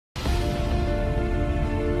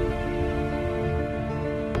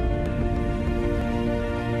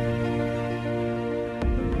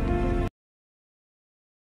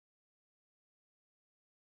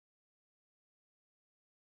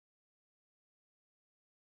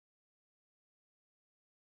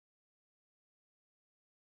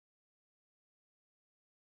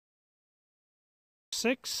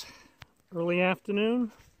6, early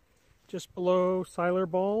afternoon, just below Seiler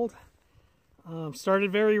Bald.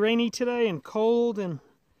 Started very rainy today and cold, and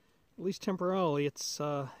at least temporarily it's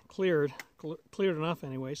cleared enough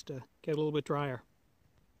anyways to get a little bit drier.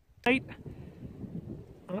 Good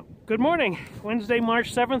morning, Wednesday,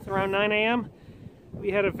 March 7th, around 9 a.m. We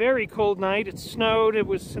had a very cold night. It snowed, it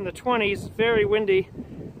was in the 20s, very windy.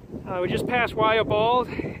 We just passed Wya Bald,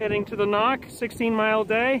 heading to the Knock, 16-mile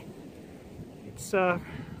day. It's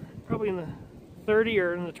probably in the 30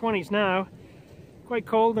 or in the 20s now. Quite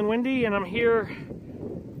cold and windy, and I'm here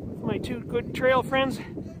with my two good trail friends.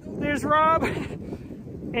 There's Rob,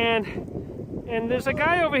 and there's a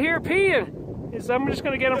guy over here peeing. I'm just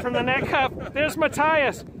going to get him from the neck up. There's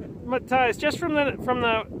Matthias. Matthias, just from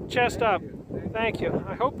the chest up. Thank you.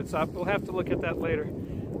 I hope it's up. We'll have to look at that later.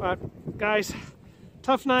 But guys,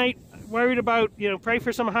 tough night. Worried about, pray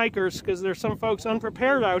for some hikers, because there's some folks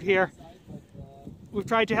unprepared out here. We've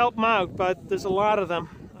tried to help them out, but there's a lot of them.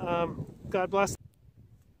 God bless.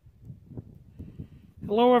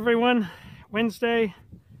 Hello everyone. Wednesday,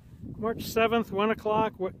 March 7th, 1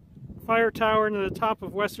 o'clock. Fire tower near the top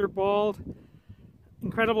of Wester Bald.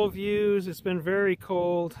 Incredible views. It's been very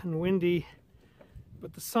cold and windy,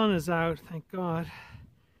 but the sun is out, thank God.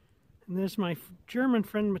 And there's my German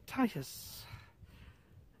friend Matthias.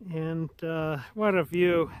 And what a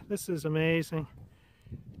view. This is amazing.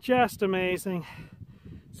 Just amazing.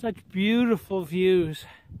 Such beautiful views.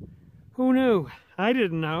 Who knew? I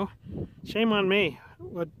didn't know. Shame on me.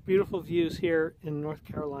 What beautiful views here in North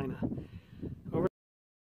Carolina.